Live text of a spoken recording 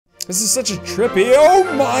This is such a trippy. Oh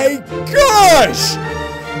my gosh!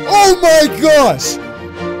 Oh my gosh!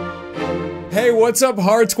 Hey, what's up,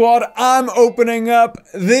 Heart Squad? I'm opening up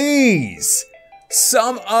these.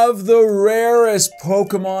 Some of the rarest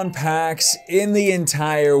Pokemon packs in the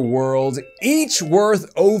entire world, each worth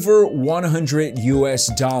over $100 US.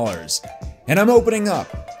 And I'm opening up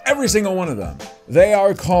every single one of them. They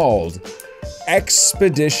are called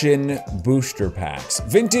Expedition Booster Packs.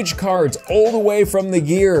 Vintage cards all the way from the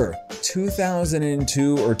year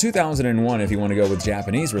 2002 or 2001 if you want to go with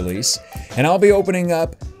Japanese release. And I'll be opening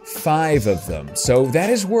up 5 of them. So that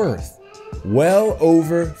is worth well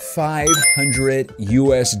over $500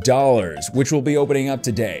 US, which we'll be opening up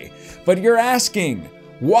today. But you're asking,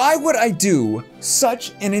 why would I do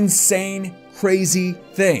such an insane, crazy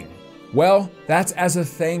thing? Well, that's as a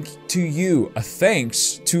thanks to you,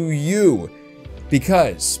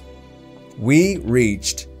 because we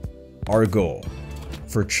reached our goal.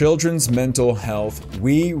 For children's mental health,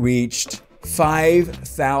 we reached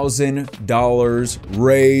 $5,000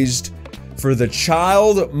 raised for the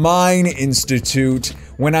Child Mind Institute.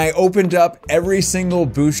 When I opened up every single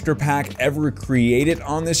booster pack ever created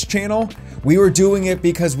on this channel, we were doing it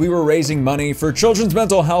because we were raising money for children's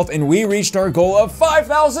mental health, and we reached our goal of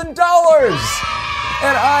 $5,000!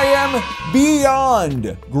 And I am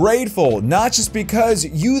beyond grateful, not just because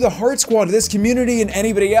you, the Heart Squad, this community, and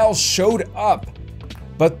anybody else showed up,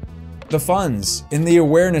 but the funds and the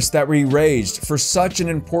awareness that we raised for such an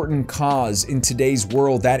important cause in today's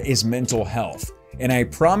world, that is mental health. And I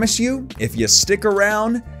promise you, if you stick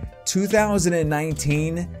around,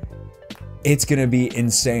 2019, it's gonna be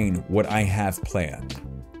insane what I have planned.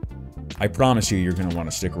 I promise you, you're gonna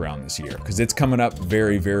wanna stick around this year because it's coming up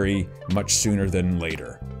very, very much sooner than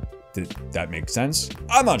later. Did that make sense?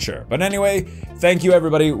 I'm not sure. But anyway, thank you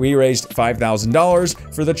everybody. We raised $5,000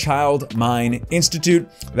 for the Child Mind Institute.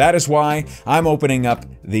 That is why I'm opening up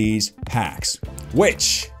these packs,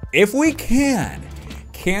 which, if we can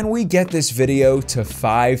we get this video to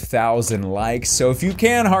 5,000 likes? So if you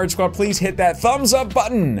can, Heart Squad, please hit that thumbs up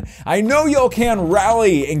button. I know y'all can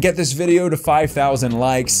rally and get this video to 5,000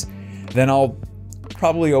 likes. Then I'll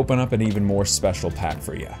probably open up an even more special pack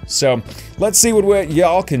for you. So let's see what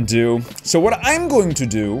y'all can do. So what I'm going to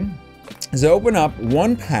do is open up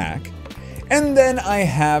one pack, and then I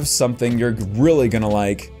have something you're really gonna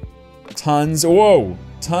like. Tons of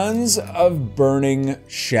Burning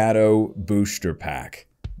Shadow booster pack.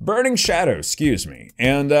 Burning Shadow, excuse me.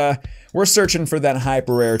 And we're searching for that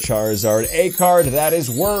hyper rare Charizard, a card that is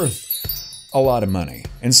worth a lot of money.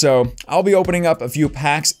 And so I'll be opening up a few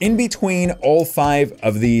packs in between all 5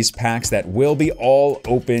 of these packs that will be all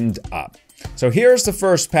opened up. So here's the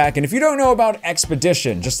first pack, and if you don't know about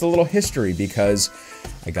Expedition, just a little history, because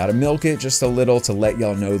I gotta milk it just a little to let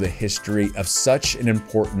y'all know the history of such an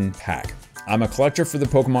important pack. I'm a collector for the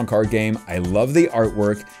Pokemon card game. I love the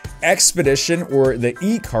artwork. Expedition, or the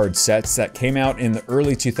e-card sets that came out in the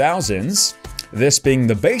early 2000s, this being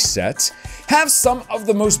the base set, have some of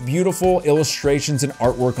the most beautiful illustrations and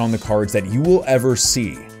artwork on the cards that you will ever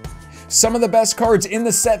see. Some of the best cards in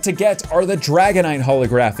the set to get are the Dragonite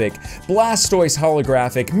holographic, Blastoise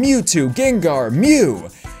holographic, Mewtwo, Gengar, Mew,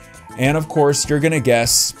 and of course, you're gonna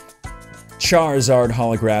guess, Charizard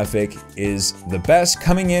holographic is the best,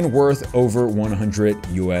 coming in worth over $100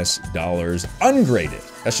 US ungraded.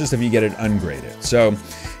 That's just if you get it ungraded. So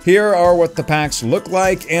here are what the packs look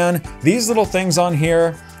like, and these little things on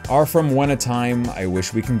here are from when a time I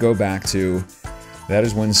wish we can go back to. That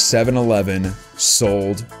is when 7-Eleven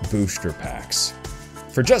sold booster packs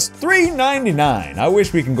for just $3.99. I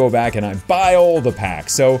wish we can go back and I buy all the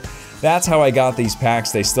packs. So that's how I got these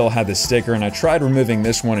packs. They still had the sticker, and I tried removing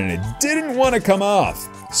this one and it didn't want to come off.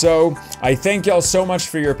 So I thank y'all so much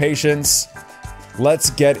for your patience. Let's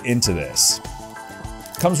get into this.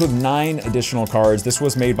 Comes with 9 additional cards. This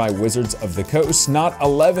was made by Wizards of the Coast, not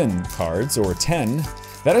 11 cards or 10.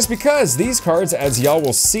 That is because these cards, as y'all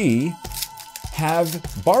will see, have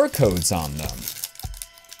barcodes on them.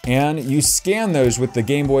 And you scan those with the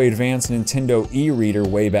Game Boy Advance Nintendo e-reader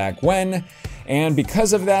way back when, and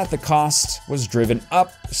because of that, the cost was driven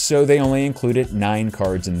up, so they only included 9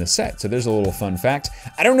 cards in the set. So there's a little fun fact.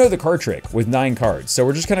 I don't know the card trick with 9 cards, so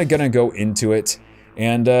we're just kind of gonna go into it,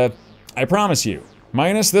 and I promise you,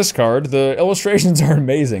 minus this card, the illustrations are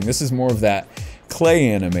amazing. This is more of that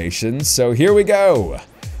clay animation, so here we go.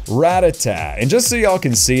 Rattata. And just so y'all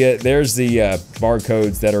can see it, there's the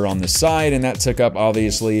barcodes that are on the side, and that took up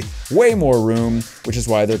obviously way more room, which is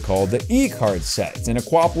why they're called the e-card sets. And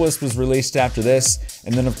Aquapolis was released after this,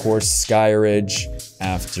 and then of course Skyridge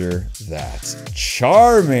after that.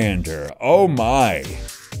 Charmander, oh my.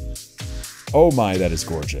 Oh my, that is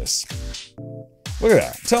gorgeous. Look at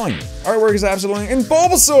that, I'm telling you. Artwork is absolutely, and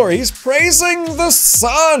Bulbasaur, he's praising the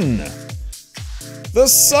sun! The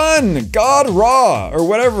sun, God Ra, or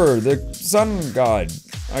whatever, the sun god.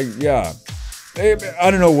 Yeah. I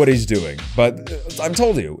don't know what he's doing, but I'm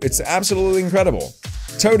told you, it's absolutely incredible.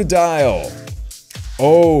 Totodile.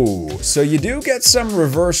 Oh, so you do get some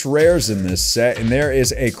reverse rares in this set, and there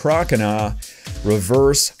is a Crocodile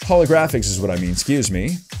reverse holographics is what I mean, excuse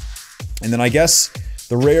me. And then I guess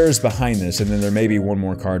the rares behind this, and then there may be one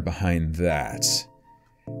more card behind that.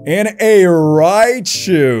 And a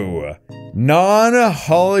Raichu,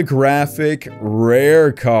 non-holographic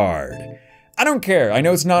rare card. I don't care, I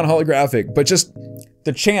know it's non-holographic, but just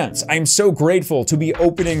the chance. I'm so grateful to be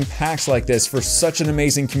opening packs like this for such an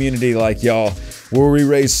amazing community like y'all, where we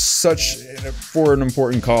raise such for an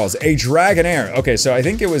important cause. A Dragonair. Okay, so I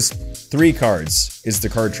think it was 3 cards is the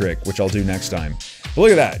card trick, which I'll do next time. But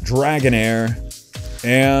look at that, Dragonair.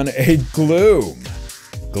 And a Gloom.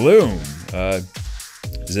 Gloom.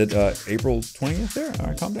 Is it April 20th there? All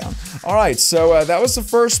right, calm down. All right, so that was the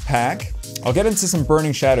first pack. I'll get into some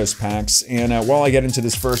Burning Shadows packs, and while I get into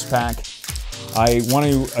this first pack, I want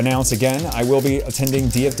to announce again, I will be attending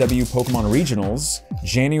DFW Pokemon Regionals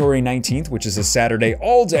January 19th, which is a Saturday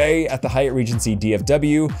all day at the Hyatt Regency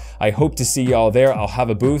DFW. I hope to see y'all there. I'll have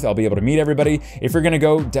a booth. I'll be able to meet everybody. If you're gonna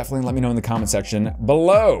go, definitely let me know in the comment section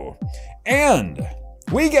below. And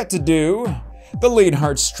we get to do the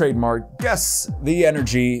Leonhart's trademark Guess the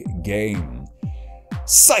Energy game.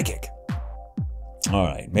 Psychic. All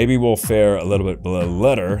right, maybe we'll fare a little bit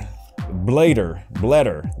later.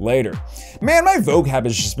 Man, my vocab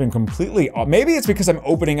has just been completely off. Maybe it's because I'm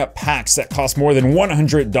opening up packs that cost more than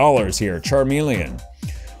 $100 here. Charmeleon,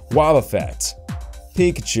 Wobbuffet,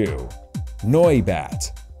 Pikachu,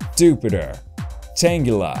 Noibat, Dupider,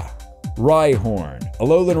 Tangela, Rhyhorn,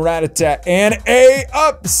 Alolan Rattata, and a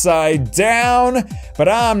Upside Down, but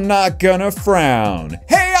I'm not gonna frown.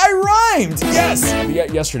 Hey, I rhymed! Yes!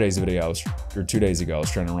 Yesterday's video, or 2 days ago, I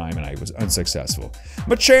was trying to rhyme and I was unsuccessful.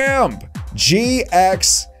 Machamp,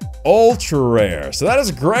 GX Ultra Rare. So that is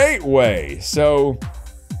a great way.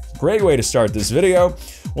 Great way to start this video.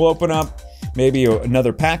 We'll open up maybe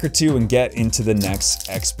another pack or two and get into the next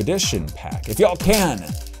expedition pack. If y'all can,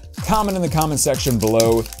 comment in the comment section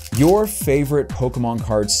below your favorite Pokemon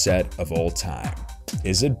card set of all time.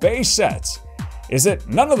 Is it base sets? Is it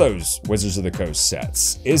none of those Wizards of the Coast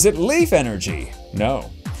sets? Is it Leaf Energy? No.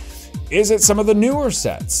 Is it some of the newer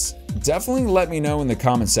sets? Definitely let me know in the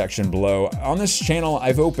comment section below. On this channel,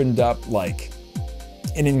 I've opened up like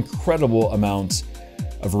an incredible amount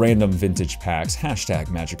of random vintage packs. Hashtag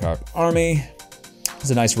Magikarp Army. It's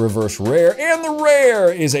a nice reverse rare, and the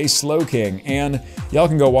rare is a Slowking, and y'all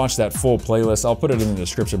can go watch that full playlist. I'll put it in the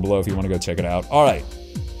description below if you want to go check it out. All right,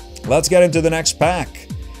 let's get into the next pack.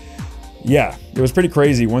 Yeah, it was pretty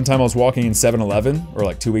crazy. One time I was walking in 7-Eleven, or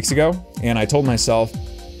like 2 weeks ago, and I told myself,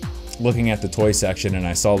 looking at the toy section, and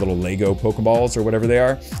I saw little Lego Pokeballs or whatever they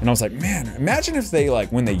are, and I was like, man, imagine if they,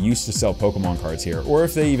 like, when they used to sell Pokemon cards here, or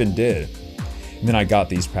if they even did. And then I got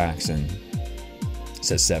these packs, and it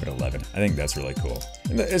says 7-Eleven. I think that's really cool.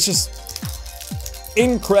 And it's just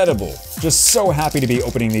incredible. Just so happy to be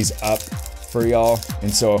opening these up for y'all.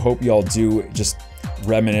 And so I hope y'all do just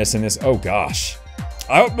reminisce in this. Oh gosh.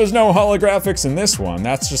 I hope there's no holographics in this one.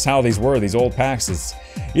 That's just how these were, these old packs.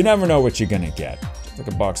 You never know what you're gonna get. It's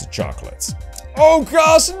like a box of chocolates. Oh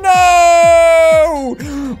gosh, no!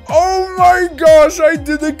 Oh my gosh, I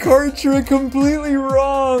did the card trick completely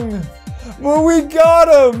wrong. But we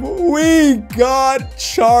got him! We got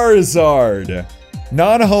Charizard!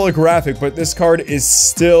 Non-holographic, but this card is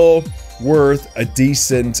still worth a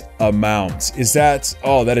decent amount. Is that...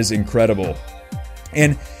 oh, that is incredible.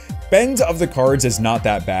 And bend of the cards is not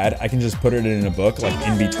that bad. I can just put it in a book, like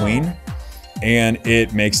in between, and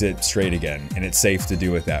it makes it straight again, and it's safe to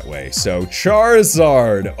do it that way. So,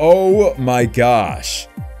 Charizard! Oh my gosh.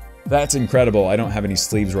 That's incredible. I don't have any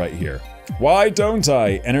sleeves right here. Why don't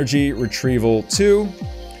I? Energy Retrieval 2.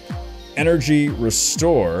 Energy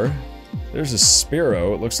Restore. There's a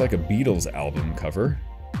Spearow. It looks like a Beatles album cover.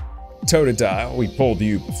 Totodile. We pulled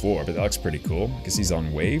you before, but that looks pretty cool. I guess he's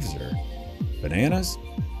on waves or bananas.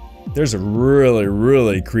 There's a really,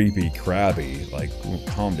 really creepy Krabby. Like,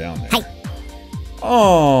 calm down there. Hi.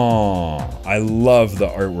 Oh, I love the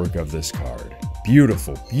artwork of this card.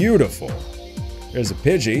 Beautiful, beautiful. There's a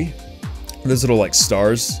Pidgey. There's little like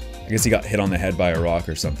stars. I guess he got hit on the head by a rock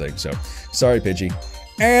or something, so sorry, Pidgey.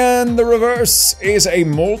 And the reverse is a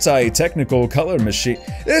multi-technical color machine.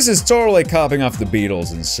 This is totally copying off the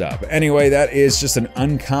Beatles and stuff. Anyway, that is just an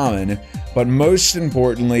uncommon, but most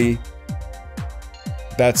importantly,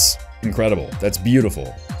 that's incredible. That's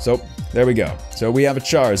beautiful. So there we go. So we have a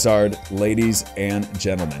Charizard, ladies and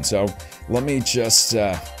gentlemen. So let me just,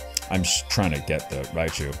 I'm just trying to get the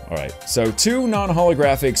Raichu. All right, so 2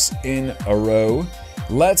 non-holographics in a row.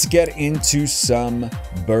 Let's get into some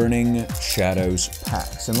Burning Shadows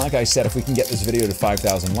packs. And like I said, if we can get this video to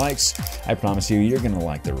 5,000 likes, I promise you, you're gonna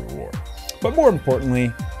like the reward. But more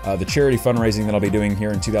importantly, the charity fundraising that I'll be doing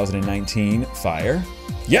here in 2019, fire.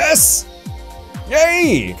 Yes!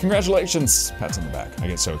 Yay! Congratulations! Pats on the back. I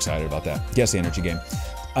get so excited about that. Guess the energy game.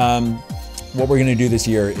 What we're gonna do this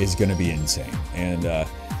year is gonna be insane. And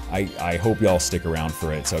I hope y'all stick around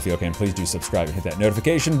for it. So if you can, please do subscribe and hit that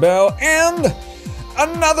notification bell. And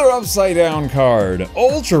another upside down card,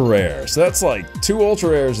 ultra rare. So that's like 2 ultra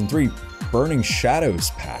rares and 3 Burning Shadows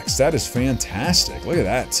packs. That is fantastic. Look at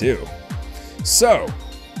that too. So,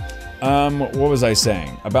 what was I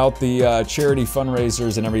saying about the charity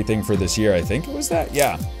fundraisers and everything for this year? I think it was that.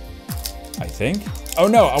 Yeah, I think. Oh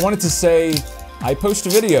no, I wanted to say I post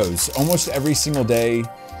videos almost every single day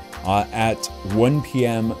at 1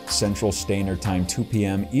 p.m. Central Standard Time, 2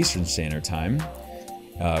 p.m. Eastern Standard Time.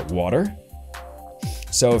 Water.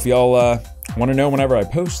 So if y'all want to know whenever I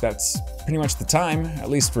post, that's pretty much the time, at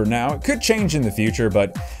least for now. It could change in the future,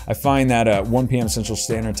 but I find that 1 p.m. Central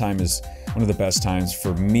Standard Time is one of the best times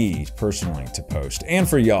for me personally to post, and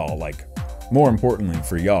for y'all, like more importantly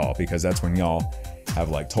for y'all, because that's when y'all have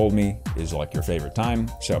like told me is like your favorite time.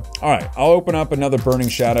 So, all right, I'll open up another Burning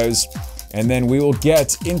Shadows, and then we will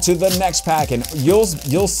get into the next pack, and you'll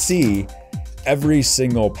see every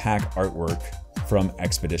single pack artwork from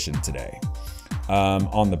Expedition today.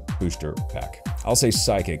 On the booster pack. I'll say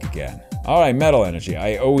Psychic again. All right, Metal Energy.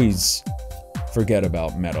 I always forget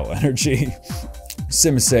about Metal Energy.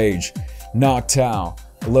 Simisage, Noctowl,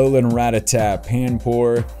 Alolan Rattata,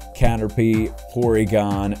 Panpour, Caterpie,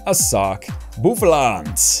 Porygon, a sock,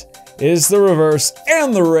 Bouffalance is the reverse,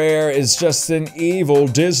 and the rare is just an evil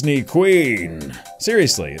Disney queen.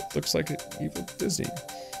 Seriously, it looks like an evil Disney.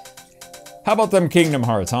 How about them Kingdom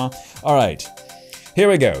Hearts, huh? All right. Here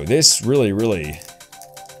we go. This really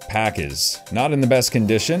pack is not in the best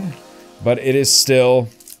condition, but it is still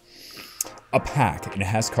a pack, and it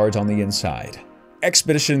has cards on the inside.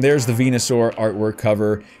 Expedition, there's the Venusaur artwork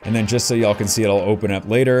cover, and then just so y'all can see it, I'll open up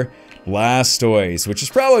later. Blastoise, which is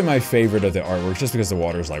probably my favorite of the artwork, just because the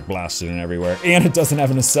water's like blasted in everywhere, and it doesn't have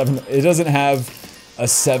a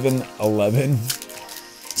 7-Eleven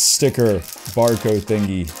sticker barcode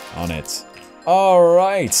thingy on it. All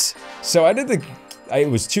right, so I did it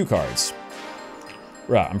was 2 cards.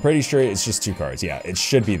 Right, I'm pretty sure it's just 2 cards. Yeah, it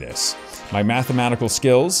should be this. My mathematical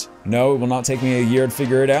skills, no, it will not take me a year to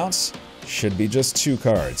figure it out. Should be just 2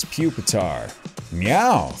 cards. Pupitar.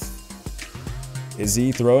 Meowth. Is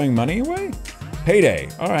he throwing money away? Payday,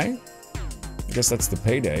 all right. I guess that's the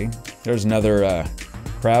payday. There's another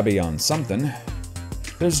Krabby on something.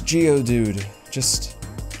 There's Geodude, just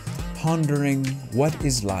pondering what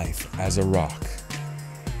is life as a rock.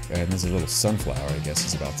 And there's a little sunflower, I guess,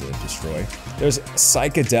 is about to destroy. There's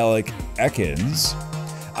Psychedelic Ekans.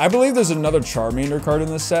 I believe there's another Charmander card in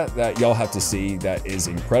this set that y'all have to see that is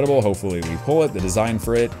incredible. Hopefully we pull it, the design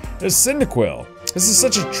for it. There's Cyndaquil. This is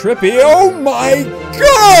such a trippy, oh my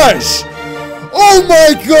gosh! Oh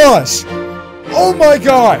my gosh! Oh my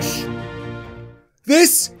gosh!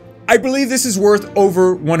 This, I believe this is worth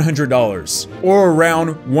over $100, or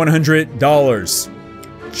around $100.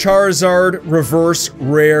 Charizard Reverse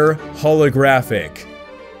Rare Holographic.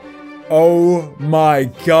 Oh my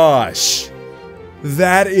gosh.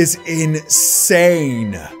 That is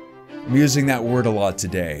insane. I'm using that word a lot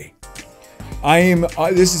today. I am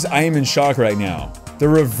in shock right now. The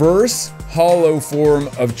reverse holo form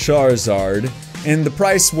of Charizard, and the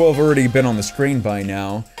price will have already been on the screen by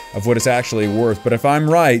now of what it's actually worth, but if I'm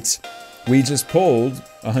right, we just pulled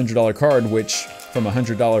a $100 card, which from a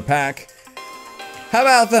 $100 pack. How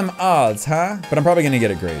about them odds, huh? But I'm probably gonna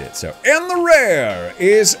get it graded, so. And the rare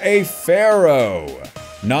is a Pharaoh.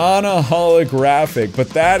 Not a holographic, but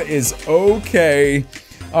that is okay.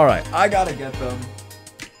 All right, I gotta get them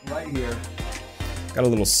right here. Got a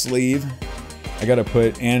little sleeve. I gotta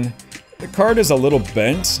put in. The card is a little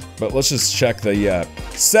bent, but let's just check the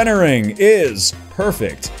centering is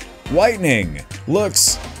perfect. Whitening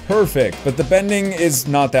looks perfect, but the bending is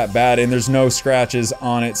not that bad, and there's no scratches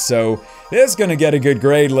on it, so it's gonna get a good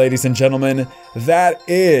grade, ladies and gentlemen. That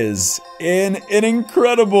is an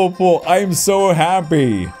incredible pull. I am so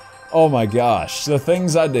happy. Oh my gosh, the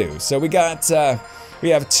things I do. So we got, we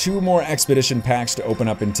have 2 more Expedition packs to open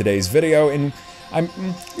up in today's video, and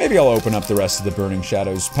maybe I'll open up the rest of the Burning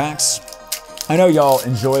Shadows packs. I know y'all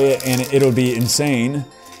enjoy it, and it'll be insane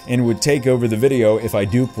and would take over the video if I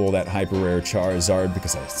do pull that hyper rare Charizard,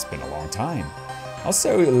 because it's been a long time.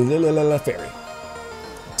 Also, Fairy.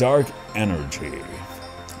 Dark Energy.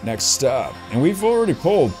 Next up, and we've already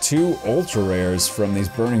pulled 2 ultra rares from these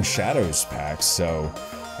Burning Shadows packs, so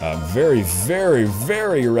very, very,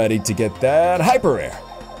 very ready to get that hyper rare.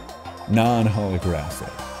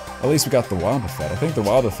 Non-holographic. At least we got the Wobbuffet. I think the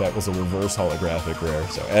Wobbuffet was a reverse holographic rare.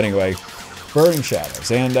 So anyway, Burning Shadows.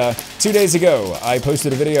 And 2 days ago, I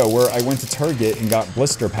posted a video where I went to Target and got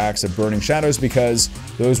blister packs of Burning Shadows because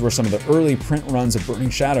those were some of the early print runs of Burning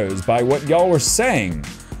Shadows. By what y'all were saying,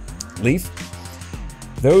 Leaf,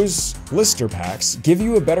 those blister packs give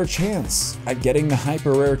you a better chance at getting the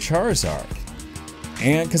hyper rare Charizard.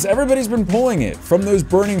 And because everybody's been pulling it from those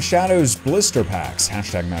Burning Shadows blister packs.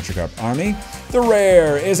 Hashtag Magikarp Army. The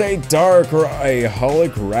rare is a dark or a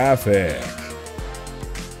holographic.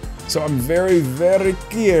 So I'm very, very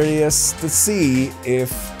curious to see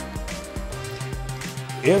if,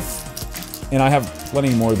 and I have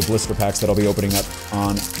plenty more of the blister packs that I'll be opening up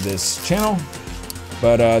on this channel.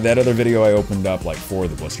 But that other video I opened up like 4 of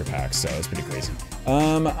the blister packs, so it's pretty crazy.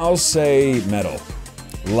 I'll say metal.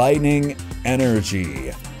 Lightning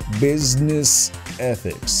Energy, Business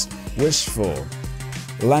Ethics, Wishful,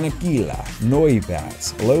 Lanakila,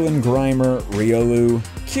 Noibat, Lowland Grimer, Riolu,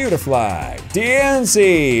 Cutiefly,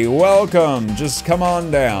 DNC, welcome, just come on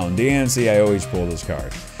down. DNC, I always pull this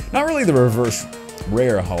card. Not really the reverse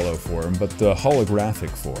rare holo form, but the holographic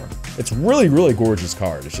form. It's really, really gorgeous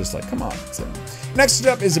card. It's just like, come on. So, next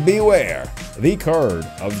up is Beware, the card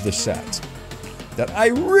of the set that I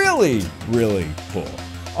really, really pull.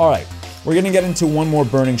 All right, we're gonna get into one more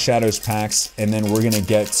Burning Shadows packs, and then we're gonna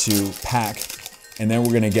get to pack, and then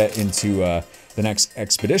we're gonna get into the next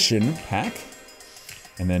Expedition pack,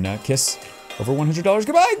 and then kiss over $100.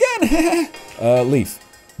 Goodbye again. Leaf.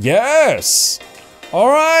 Yes. All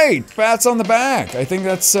right, pats on the back. I think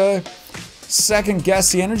that's second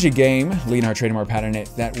guess the energy game, Leonhart trademark pattern it,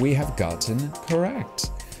 that we have gotten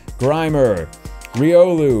correct. Grimer,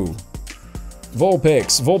 Riolu,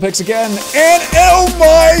 Vulpix again, and oh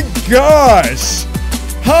my gosh!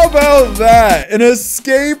 How about that? An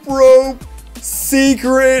Escape Rope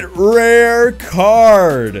secret rare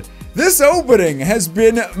card. This opening has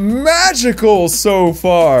been magical so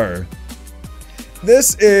far.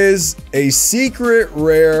 This is a secret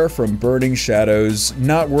rare from Burning Shadows.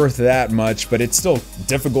 Not worth that much, but it's still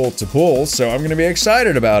difficult to pull, so I'm gonna be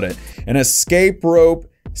excited about it. An Escape Rope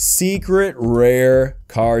secret rare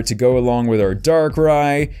card to go along with our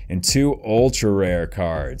Darkrai and 2 ultra rare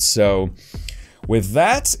cards. So with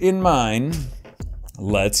that in mind,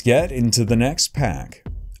 let's get into the next pack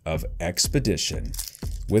of Expedition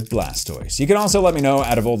with Blastoise. You can also let me know,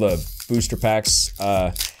 out of all the booster packs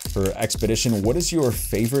for Expedition, what is your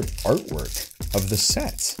favorite artwork of the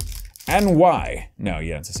set and why? No,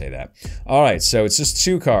 you don't have to say that. All right, so it's just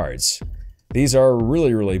 2 cards. These are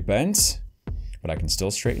really, really bent, but I can still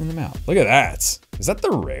straighten them out. Look at that. Is that the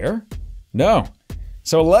rare? No.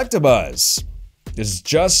 So Electabuzz is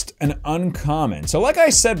just an uncommon. So like I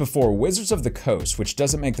said before, Wizards of the Coast, which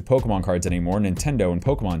doesn't make the Pokemon cards anymore, Nintendo and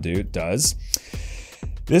Pokemon does.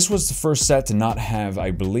 This was the first set to not have,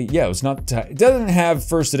 I believe, yeah, it doesn't have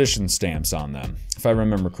first edition stamps on them, if I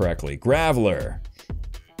remember correctly. Graveler,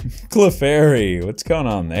 Clefairy, what's going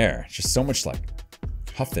on there? Just so much like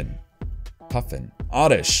Puffin,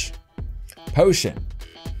 Oddish, Potion,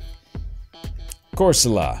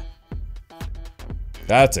 Corsola.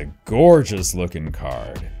 That's a gorgeous looking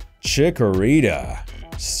card. Chikorita,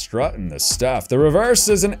 strutting the stuff. The reverse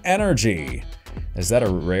is an energy. Is that a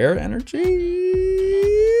rare energy?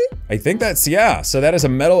 I think that's, yeah. So that is a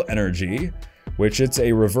metal energy, which it's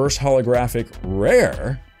a reverse holographic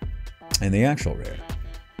rare, and the actual rare.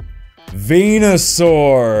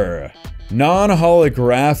 Venusaur,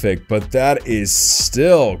 non-holographic, but that is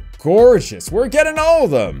still gorgeous. We're getting all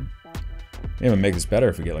of them. Maybe it'll make this better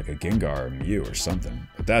if we get like a Gengar or Mew or something,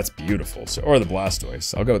 but that's beautiful. So, or the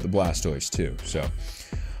Blastoise. I'll go with the Blastoise too, so.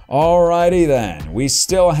 Alrighty then, we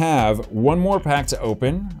still have one more pack to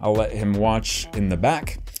open. I'll let him watch in the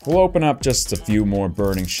back. We'll open up just a few more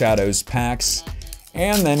Burning Shadows packs,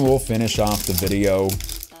 and then we'll finish off the video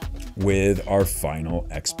with our final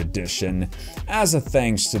expedition as a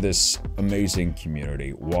thanks to this amazing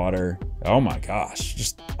community. Water, oh my gosh,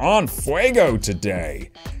 just on fuego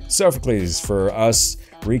today. Sophocles for us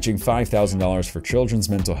reaching $5,000 for children's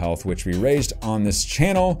mental health, which we raised on this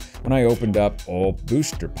channel when I opened up all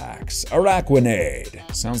booster packs.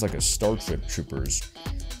 Araquanid, sounds like a Starship Troopers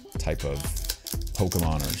type of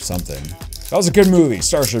Pokemon or something. That was a good movie,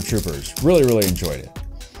 Starship Troopers. Really, really enjoyed it.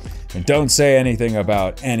 And don't say anything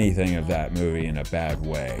about anything of that movie in a bad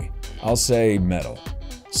way. I'll say metal.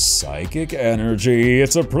 Psychic energy,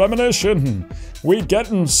 it's a premonition. We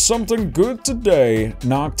getting something good today.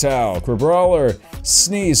 Noctowl, Crabrawler,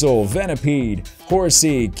 Sneasel, Venipede,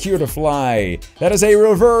 Horsey, Cutiefly. That is a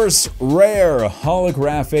reverse rare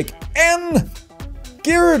holographic N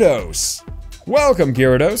Gyarados. Welcome,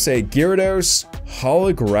 Gyarados, a Gyarados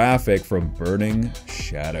holographic from Burning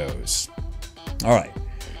Shadows. All right,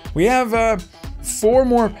 we have 4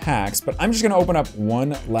 more packs, but I'm just gonna open up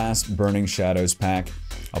one last Burning Shadows pack.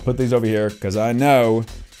 I'll put these over here because I know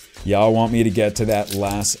y'all want me to get to that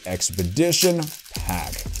last expedition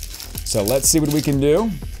pack. So let's see what we can do.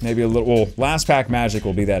 Maybe a little, well, last pack magic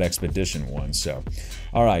will be that expedition one, so.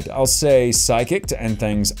 All right, I'll say Psychic to end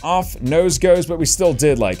things off. Nose goes, but we still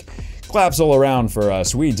did like claps all around for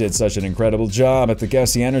us. We did such an incredible job at the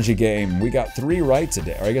Guess the Energy game. We got 3 right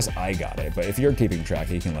today, or I guess I got it, but if you're keeping track,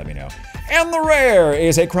 you can let me know. And the rare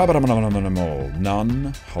is a Crabadamonamol,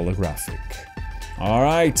 non-holographic. All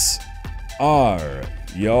right, are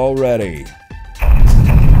y'all ready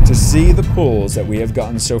to see the pulls that we have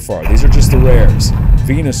gotten so far? These are just the rares.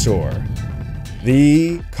 Venusaur,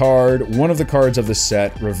 the card, one of the cards of the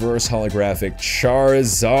set, reverse holographic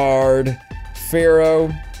Charizard,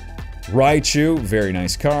 Pharaoh, Raichu, very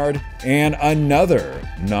nice card, and another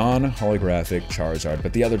non-holographic Charizard,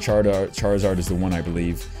 but the other Charizard is the one I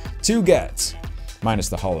believe to get, minus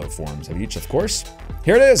the holo forms of each, of course.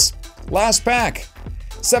 Here it is, last pack.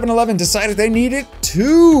 7-Eleven decided they needed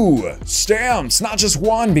 2 stamps, not just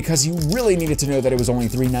 1, because you really needed to know that it was only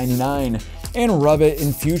 $3.99 and rub it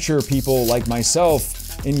in future people like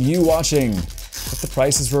myself and you watching that the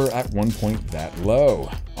prices were at one point that low.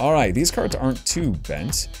 All right, these cards aren't too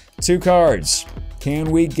bent. 2 cards.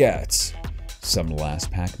 Can we get some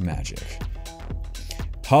last pack magic?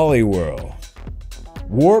 Poliwhirl,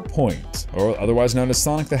 Warpoint, or otherwise known as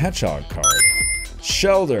Sonic the Hedgehog card.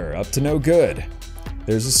 Shelter, up to no good.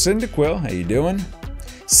 There's a Cyndaquil, how you doing?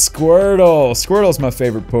 Squirtle, Squirtle's my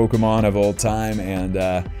favorite Pokemon of all time, and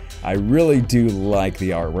I really do like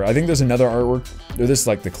the artwork. I think there's another artwork, this is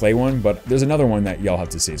like the clay one, but there's another one that y'all have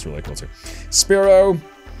to see, it's really cool too. Spearow,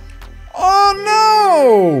 oh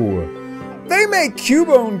no! They make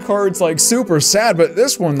Cubone cards like super sad, but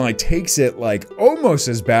this one like takes it like almost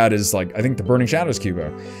as bad as like, I think the Burning Shadows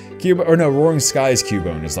or no, Roaring Skies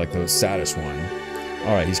Cubone is like the saddest one.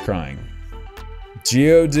 All right, he's crying.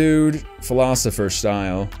 Geodude, Philosopher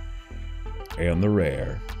style, and the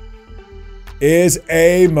rare is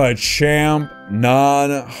a Machamp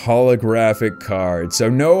non-holographic card. So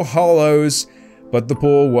no holos, but the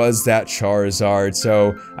pull was that Charizard.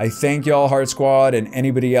 So I thank y'all, Heart Squad, and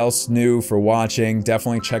anybody else new for watching.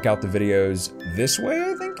 Definitely check out the videos this way,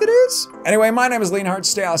 I think it is. Anyway, my name is Leonhart.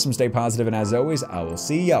 Stay awesome, stay positive, and as always, I will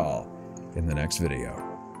see y'all in the next video.